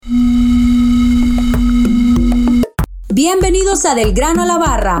Bienvenidos a Del Grano a la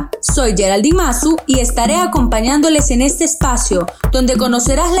Barra. Soy Geraldine Masu y estaré acompañándoles en este espacio donde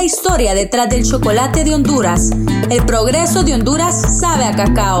conocerás la historia detrás del chocolate de Honduras. El progreso de Honduras sabe a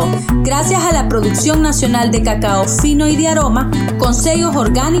cacao, gracias a la producción nacional de cacao fino y de aroma, con sellos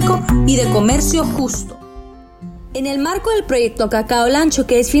orgánicos y de comercio justo. En el marco del proyecto Cacao Lancho,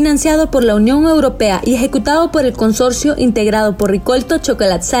 que es financiado por la Unión Europea y ejecutado por el consorcio integrado por Ricolto,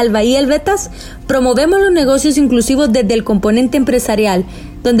 Chocolate Salva y Helvetas, promovemos los negocios inclusivos desde el componente empresarial,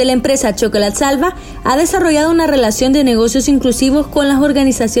 donde la empresa Chocolate Salva ha desarrollado una relación de negocios inclusivos con las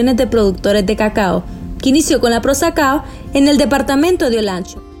organizaciones de productores de cacao, que inició con la Prosacao en el departamento de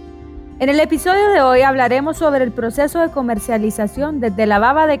Olancho. En el episodio de hoy hablaremos sobre el proceso de comercialización desde la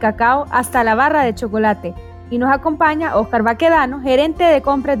baba de cacao hasta la barra de chocolate. Y nos acompaña Oscar Baquedano, gerente de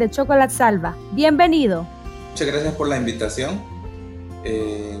compras de Chocolate Salva. Bienvenido. Muchas gracias por la invitación.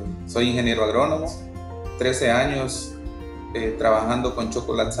 Soy ingeniero agrónomo, 13 años trabajando con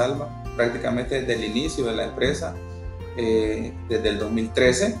Chocolate Salva, prácticamente desde el inicio de la empresa, desde el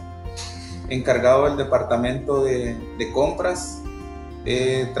 2013. Encargado del departamento de compras,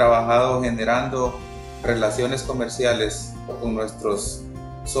 he trabajado generando relaciones comerciales con nuestros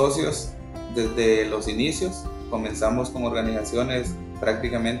socios. Desde los inicios comenzamos con organizaciones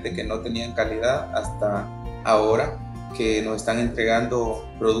prácticamente que no tenían calidad hasta ahora que nos están entregando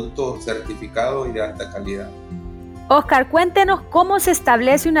producto certificado y de alta calidad. Oscar, cuéntenos cómo se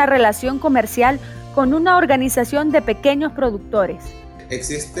establece una relación comercial con una organización de pequeños productores.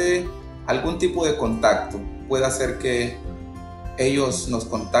 Existe algún tipo de contacto, puede ser que ellos nos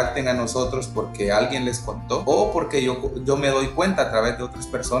contacten a nosotros porque alguien les contó o porque yo me doy cuenta a través de otras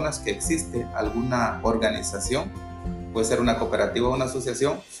personas que existe alguna organización, puede ser una cooperativa o una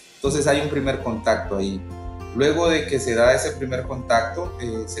asociación, entonces hay un primer contacto ahí. Luego de que se da ese primer contacto,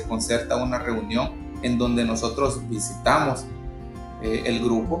 se concerta una reunión en donde nosotros visitamos el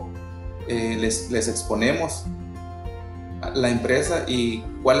grupo, les exponemos la empresa y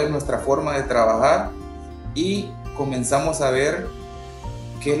cuál es nuestra forma de trabajar y comenzamos a ver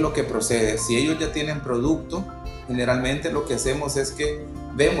qué es lo que procede. Si ellos ya tienen producto, generalmente lo que hacemos es que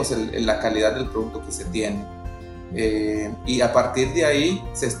vemos la calidad del producto que se tiene y a partir de ahí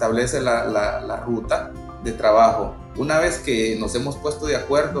se establece la ruta de trabajo. Una vez que nos hemos puesto de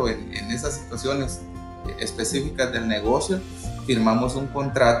acuerdo en esas situaciones específicas del negocio, firmamos un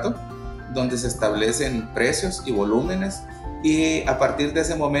contrato donde se establecen precios y volúmenes y a partir de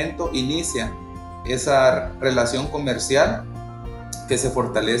ese momento inicia esa relación comercial que se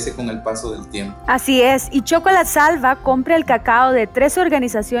fortalece con el paso del tiempo. Así es, y Chocolate Salva compra el cacao de 3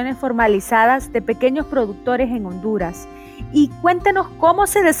 organizaciones formalizadas de pequeños productores en Honduras. Y cuéntanos cómo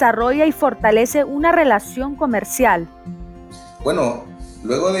se desarrolla y fortalece una relación comercial. Bueno,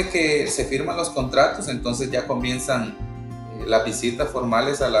 luego de que se firman los contratos, entonces ya comienzan las visitas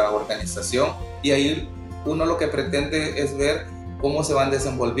formales a la organización y ahí uno lo que pretende es ver cómo se van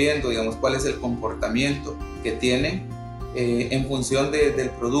desenvolviendo, digamos, cuál es el comportamiento que tienen en función del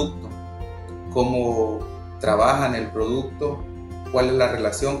producto, cómo trabajan el producto, cuál es la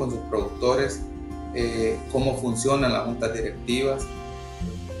relación con sus productores, cómo funcionan las juntas directivas,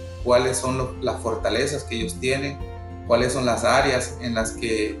 cuáles son las fortalezas que ellos tienen, cuáles son las áreas en las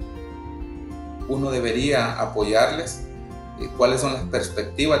que uno debería apoyarles, cuáles son las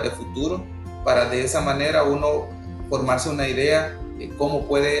perspectivas de futuro, para de esa manera uno formarse una idea de cómo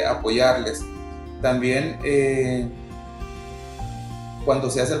puede apoyarles. También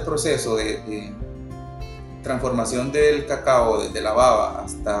cuando se hace el proceso de transformación del cacao desde la baba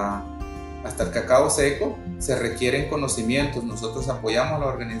hasta el cacao seco, se requieren conocimientos. Nosotros apoyamos a las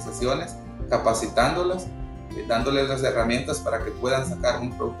organizaciones capacitándolas, dándoles las herramientas para que puedan sacar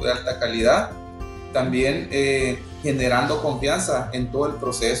un producto de alta calidad. También generando confianza en todo el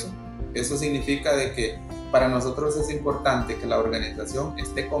proceso. Eso significa de que para nosotros es importante que la organización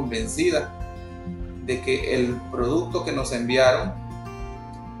esté convencida de que el producto que nos enviaron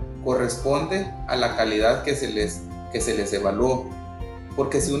corresponde a la calidad que se les evaluó.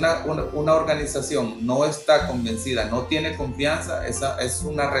 Porque si una organización no está convencida, no tiene confianza, esa es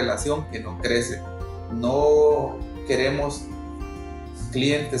una relación que no crece. No queremos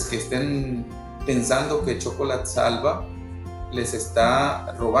clientes que estén pensando que Chocolate Salva les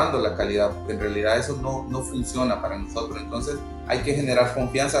está robando la calidad, porque en realidad eso no funciona para nosotros. Entonces hay que generar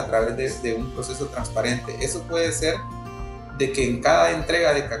confianza a través de un proceso transparente. Eso puede ser de que en cada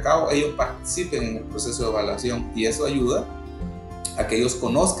entrega de cacao ellos participen en el proceso de evaluación y eso ayuda a que ellos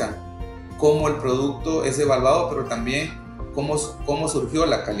conozcan cómo el producto es evaluado, pero también cómo surgió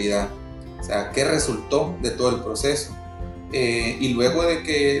la calidad, o sea, qué resultó de todo el proceso. Y luego de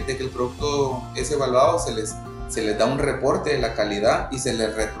que el producto es evaluado, se se les da un reporte de la calidad y se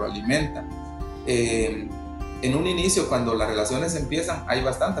les retroalimenta. En un inicio, cuando las relaciones empiezan, hay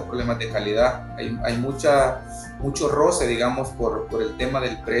bastantes problemas de calidad, hay mucho roce, digamos, por el tema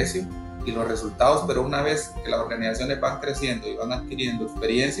del precio y los resultados, pero una vez que las organizaciones van creciendo y van adquiriendo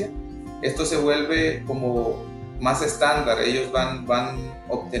experiencia, esto se vuelve como más estándar. Ellos van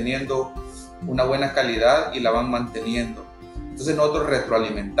obteniendo una buena calidad y la van manteniendo. Entonces nosotros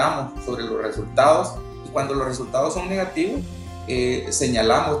retroalimentamos sobre los resultados, y cuando los resultados son negativos,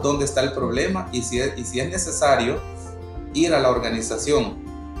 señalamos dónde está el problema, y si es necesario ir a la organización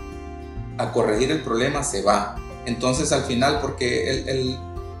a corregir el problema, se va. Entonces al final, porque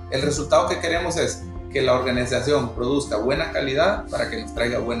el resultado que queremos es que la organización produzca buena calidad para que nos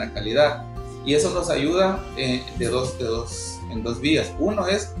traiga buena calidad, y eso nos ayuda en dos vías. Uno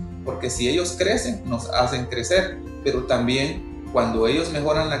es porque si ellos crecen, nos hacen crecer, pero también cuando ellos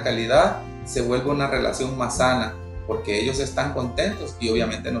mejoran la calidad, se vuelve una relación más sana, porque ellos están contentos y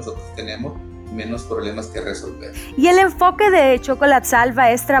obviamente nosotros tenemos menos problemas que resolver. Y el enfoque de Chocolate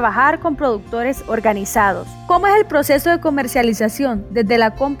Salva es trabajar con productores organizados. ¿Cómo es el proceso de comercialización? Desde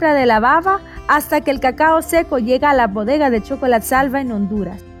la compra de la baba hasta que el cacao seco llega a la bodega de Chocolate Salva en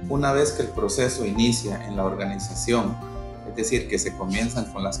Honduras. Una vez que el proceso inicia en la organización, es decir, que se comienzan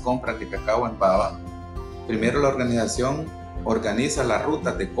con las compras de cacao en baba, primero la organización organiza las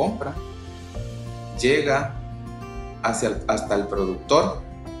rutas de compra, llega hasta el productor,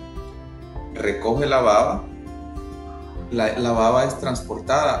 recoge la baba, la baba es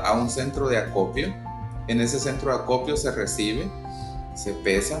transportada a un centro de acopio. En ese centro de acopio se recibe, se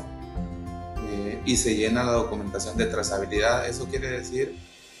pesa y se llena la documentación de trazabilidad. Eso quiere decir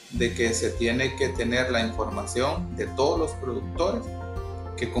de que se tiene que tener la información de todos los productores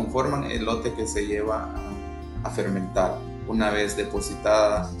que conforman el lote que se lleva a fermentar. Una vez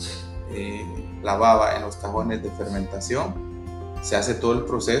depositada la baba en los cajones de fermentación, se hace todo el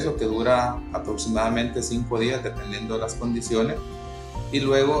proceso que dura aproximadamente 5 días dependiendo de las condiciones, y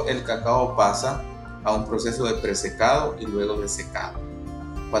luego el cacao pasa a un proceso de presecado y luego de secado.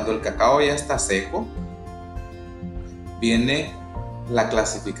 Cuando el cacao ya está seco, viene la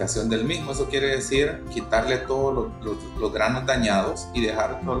clasificación del mismo. Eso quiere decir quitarle todos los granos dañados y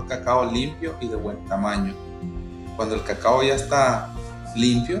dejar todo el cacao limpio y de buen tamaño. Cuando el cacao ya está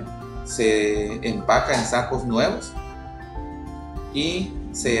limpio, se empaca en sacos nuevos y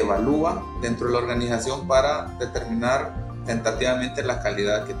se evalúa dentro de la organización para determinar tentativamente la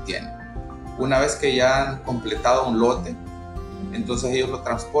calidad que tiene. Una vez que ya han completado un lote, entonces ellos lo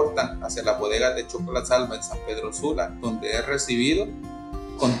transportan hacia la bodega de Chocolate Salva en San Pedro Sula, donde es recibido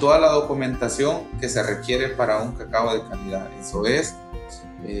con toda la documentación que se requiere para un cacao de calidad. Eso es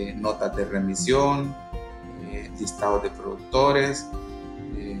notas de remisión, listados de productores,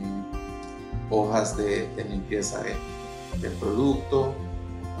 hojas de limpieza del producto,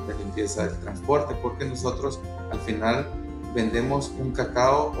 de limpieza del transporte, porque nosotros al final vendemos un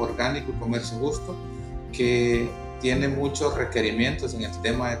cacao orgánico y comercio justo que tiene muchos requerimientos en el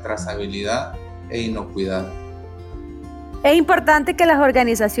tema de trazabilidad e inocuidad. Es importante que las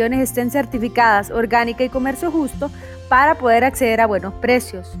organizaciones estén certificadas orgánica y comercio justo para poder acceder a buenos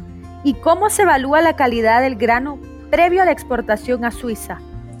precios. ¿Y cómo se evalúa la calidad del grano previo a la exportación a Suiza?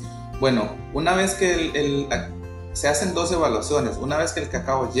 Bueno, una vez que se hacen 2 evaluaciones. Una vez que el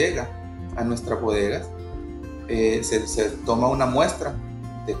cacao llega a nuestras bodegas, se toma una muestra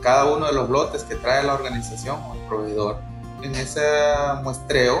de cada uno de los lotes que trae la organización o el proveedor. En ese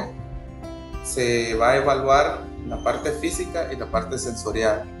muestreo se va a evaluar la parte física y la parte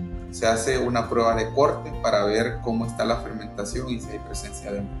sensorial. Se hace una prueba de corte para ver cómo está la fermentación y si hay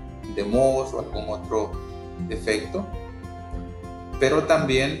presencia de mohos o algún otro defecto. Pero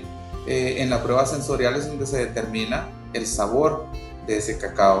también en la prueba sensorial es donde se determina el sabor de ese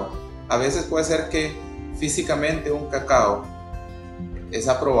cacao. A veces puede ser que físicamente un cacao es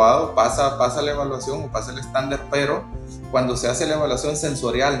aprobado, pasa la evaluación o pasa el estándar, pero cuando se hace la evaluación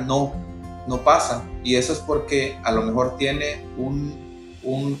sensorial no pasa, y eso es porque a lo mejor tiene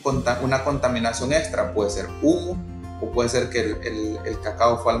una contaminación extra. Puede ser humo o puede ser que el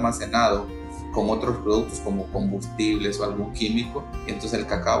cacao fue almacenado con otros productos como combustibles o algún químico, y entonces el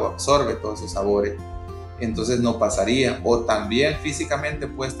cacao absorbe todos esos sabores, entonces no pasaría. O también físicamente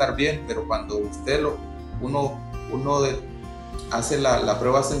puede estar bien, pero cuando uno hace la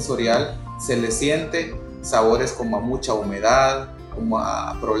prueba sensorial, se le siente sabores como a mucha humedad, como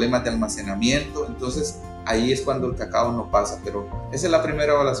a problemas de almacenamiento. Entonces ahí es cuando el cacao no pasa. Pero esa es la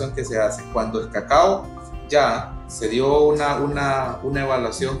primera evaluación que se hace. Cuando el cacao ya se dio una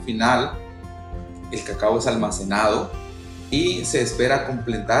evaluación final, el cacao es almacenado y se espera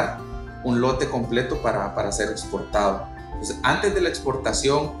completar un lote completo para ser exportado. Entonces, antes de la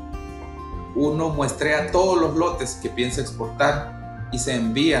exportación, uno muestrea todos los lotes que piensa exportar y se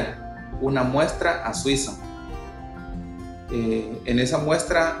envía una muestra a Suiza. En esa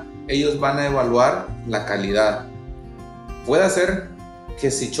muestra ellos van a evaluar la calidad. Puede ser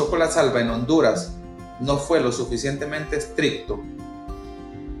que si Chocolate Salva en Honduras no fue lo suficientemente estricto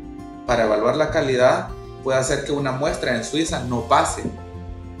para evaluar la calidad, puede ser que una muestra en Suiza no pase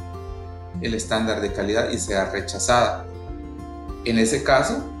el estándar de calidad y sea rechazada. En ese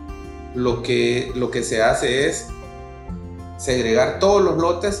caso, lo que se hace es segregar todos los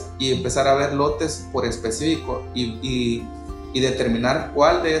lotes y empezar a ver lotes por específico y determinar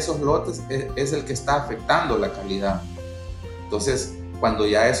cuál de esos lotes es el que está afectando la calidad. Entonces, cuando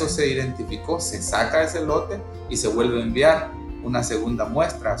ya eso se identificó, se saca ese lote y se vuelve a enviar una segunda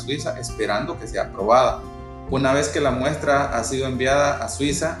muestra a Suiza esperando que sea aprobada. Una vez que la muestra ha sido enviada a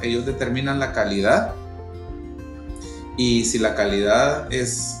Suiza, ellos determinan la calidad y si la calidad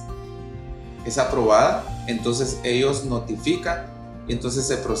es aprobada, entonces ellos notifican y entonces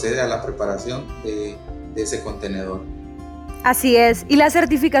se procede a la preparación de ese contenedor. Así es, y las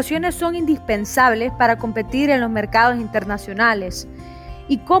certificaciones son indispensables para competir en los mercados internacionales.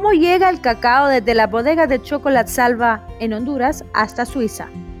 ¿Y cómo llega el cacao desde las bodegas de Chocolate Salva en Honduras hasta Suiza?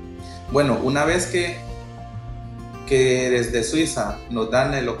 Bueno, una vez que desde Suiza nos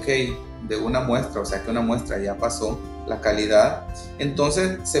dan el ok de una muestra, o sea que una muestra ya pasó la calidad,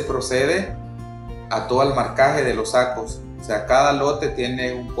 entonces se procede a todo el marcaje de los sacos. O sea, cada lote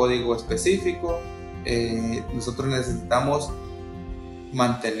tiene un código específico. Nosotros necesitamos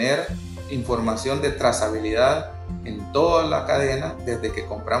mantener información de trazabilidad en toda la cadena, desde que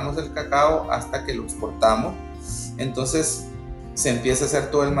compramos el cacao hasta que lo exportamos. Entonces se empieza a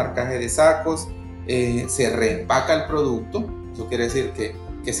hacer todo el marcaje de sacos, se reempaca el producto. Eso quiere decir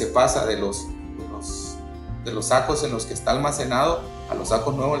que se pasa de los sacos en los que está almacenado a los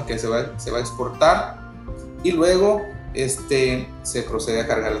sacos nuevos el que se va a exportar, y luego se procede a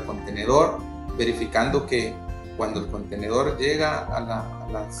cargar el contenedor, verificando que cuando el contenedor llega a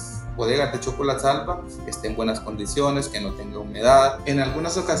las bodegas de Chocolate Salva esté en buenas condiciones, que no tenga humedad. En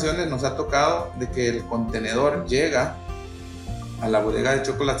algunas ocasiones nos ha tocado de que el contenedor llega a la bodega de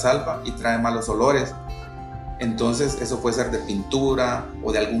Chocolate Salva y trae malos olores. Entonces eso puede ser de pintura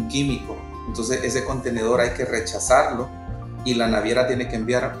o de algún químico. Entonces ese contenedor hay que rechazarlo y la naviera tiene que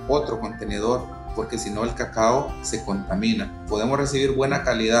enviar otro contenedor, porque si no el cacao se contamina. Podemos recibir buena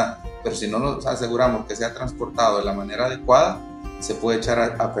calidad, pero si no nos aseguramos que sea transportado de la manera adecuada, se puede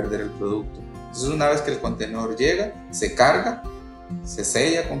echar a perder el producto. Entonces, una vez que el contenedor llega, se carga, se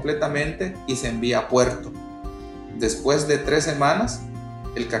sella completamente y se envía a puerto. Después de 3 semanas,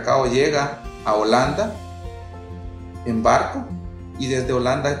 el cacao llega a Holanda en barco y desde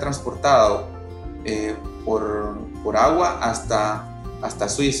Holanda es transportado por agua hasta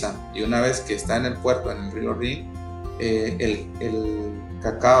Suiza, y una vez que está en el puerto, en el río Rin, el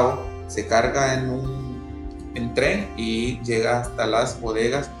cacao se carga en tren y llega hasta las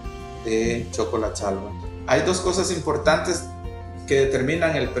bodegas de Chocolate Salva. Hay 2 cosas importantes que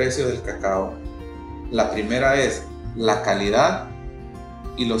determinan el precio del cacao. La primera es la calidad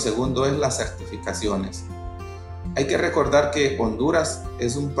y lo segundo es las certificaciones. Hay que recordar que Honduras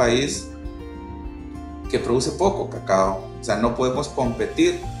es un país que produce poco cacao, o sea, no podemos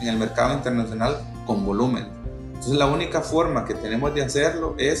competir en el mercado internacional con volumen. Entonces la única forma que tenemos de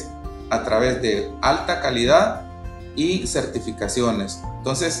hacerlo es a través de alta calidad y certificaciones.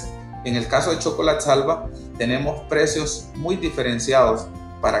 Entonces, en el caso de Chocolate Salva, tenemos precios muy diferenciados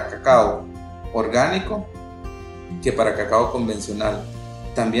para cacao orgánico que para cacao convencional.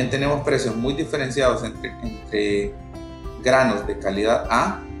 También tenemos precios muy diferenciados entre granos de calidad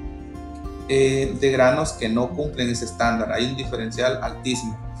A, de granos que no cumplen ese estándar. Hay un diferencial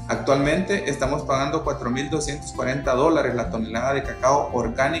altísimo. Actualmente estamos pagando $4,240 la tonelada de cacao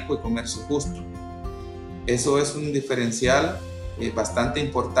orgánico y comercio justo. Eso es un diferencial bastante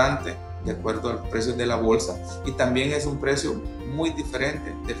importante de acuerdo a los precios de la bolsa, y también es un precio muy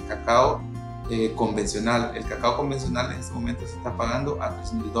diferente del cacao convencional. El cacao convencional en este momento se está pagando a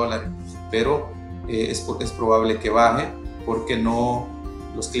 $3,000, pero es probable que baje porque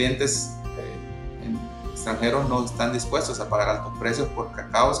los clientes extranjeros no están dispuestos a pagar altos precios por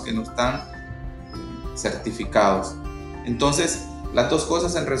cacaos que no están certificados. Entonces, las 2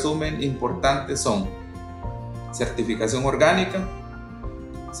 cosas en resumen importantes son certificación orgánica,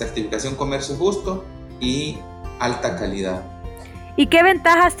 certificación comercio justo y alta calidad. ¿Y qué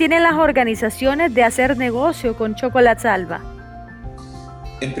ventajas tienen las organizaciones de hacer negocio con Chocolate Salva?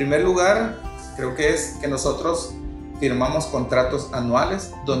 En primer lugar, creo que es que nosotros firmamos contratos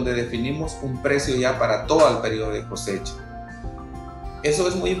anuales donde definimos un precio ya para todo el periodo de cosecha. Eso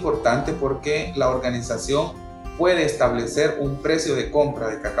es muy importante porque la organización puede establecer un precio de compra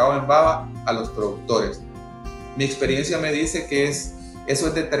de cacao en baba a los productores. Mi experiencia me dice que eso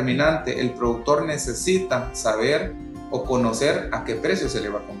es determinante. El productor necesita saber o conocer a qué precio se le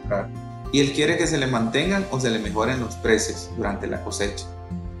va a comprar. Y él quiere que se le mantengan o se le mejoren los precios durante la cosecha.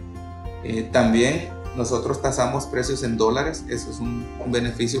 También nosotros tasamos precios en dólares. Eso es un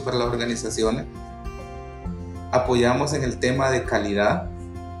beneficio para las organizaciones. Apoyamos en el tema de calidad.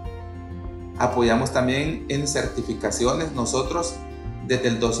 Apoyamos también en certificaciones. Nosotros desde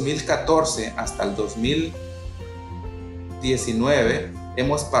el 2014 hasta el 2019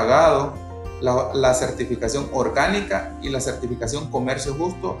 hemos pagado la certificación orgánica y la certificación comercio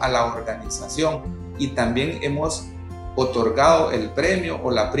justo a la organización, y también hemos otorgado el premio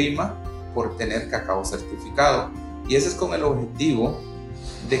o la prima por tener cacao certificado, y ese es con el objetivo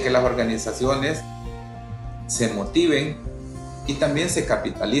de que las organizaciones se motiven y también se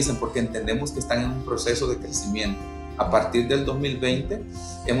capitalicen, porque entendemos que están en un proceso de crecimiento. A partir del 2020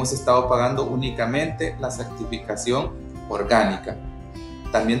 hemos estado pagando únicamente la certificación orgánica.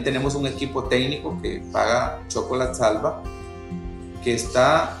 También tenemos un equipo técnico que paga Chocolate Salva, que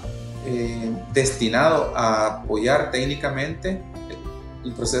está destinado a apoyar técnicamente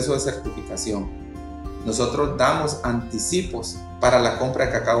el proceso de certificación. Nosotros damos anticipos para la compra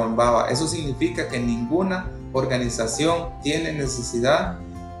de cacao en baba. Eso significa que ninguna organización tiene necesidad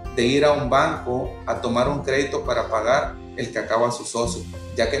de ir a un banco a tomar un crédito para pagar el cacao a sus socios,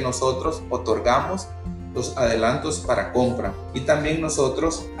 ya que nosotros otorgamos los adelantos para compra, y también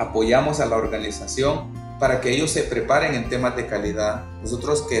nosotros apoyamos a la organización para que ellos se preparen en temas de calidad.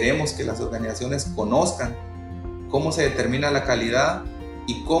 Nosotros queremos que las organizaciones conozcan cómo se determina la calidad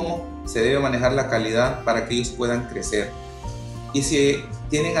y cómo se debe manejar la calidad para que ellos puedan crecer. Y si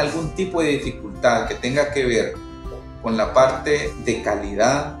tienen algún tipo de dificultad que tenga que ver con la parte de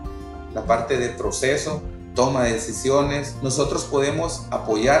calidad, la parte de proceso, toma de decisiones, nosotros podemos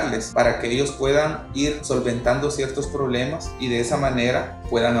apoyarles para que ellos puedan ir solventando ciertos problemas y de esa manera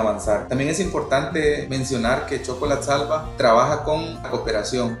puedan avanzar. También es importante mencionar que Chocolate Salva trabaja con la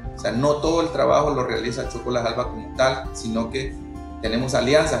cooperación. O sea, no todo el trabajo lo realiza Chocolate Salva como tal, sino que tenemos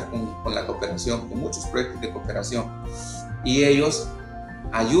alianzas con la cooperación, con muchos proyectos de cooperación. Y ellos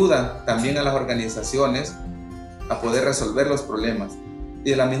ayudan también a las organizaciones a poder resolver los problemas. Y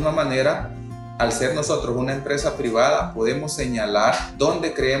de la misma manera, al ser nosotros una empresa privada, podemos señalar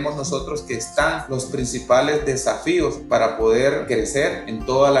dónde creemos nosotros que están los principales desafíos para poder crecer en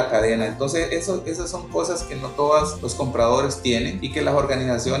toda la cadena. Entonces, esas son cosas que no todos los compradores tienen y que las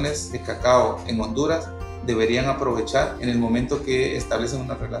organizaciones de cacao en Honduras deberían aprovechar en el momento que establecen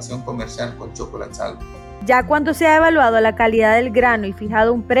una relación comercial con Chocolate Salva. Ya cuando se ha evaluado la calidad del grano y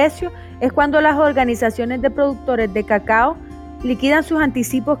fijado un precio, es cuando las organizaciones de productores de cacao liquidan sus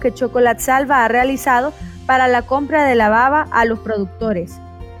anticipos que Chocolate Salva ha realizado para la compra de la baba a los productores.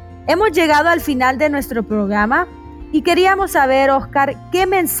 Hemos llegado al final de nuestro programa y queríamos saber, Oscar, ¿qué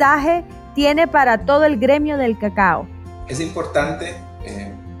mensaje tiene para todo el gremio del cacao? Es importante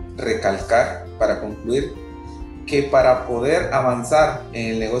recalcar, para concluir, que para poder avanzar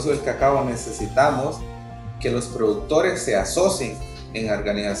en el negocio del cacao necesitamos que los productores se asocien en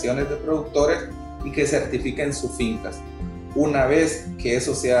organizaciones de productores y que certifiquen sus fincas. Una vez que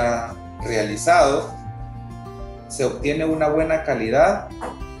eso se ha realizado, se obtiene una buena calidad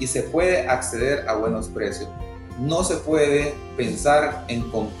y se puede acceder a buenos precios. No se puede pensar en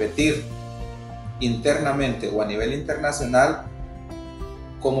competir internamente o a nivel internacional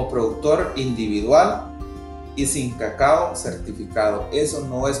como productor individual y sin cacao certificado. Eso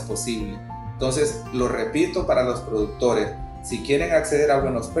no es posible. Entonces, lo repito para los productores, si quieren acceder a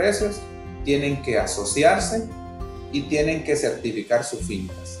buenos precios, tienen que asociarse y tienen que certificar sus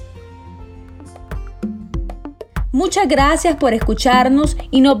fincas. Muchas gracias por escucharnos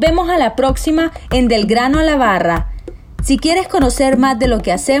y nos vemos a la próxima en Del Grano a la Barra. Si quieres conocer más de lo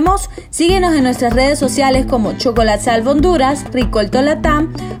que hacemos, síguenos en nuestras redes sociales como Chocolate Salva Honduras, Ricolto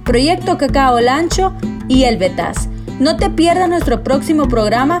Latam, Proyecto Cacao Lancho y El Betas. No te pierdas nuestro próximo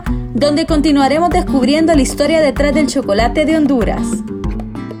programa, donde continuaremos descubriendo la historia detrás del chocolate de Honduras.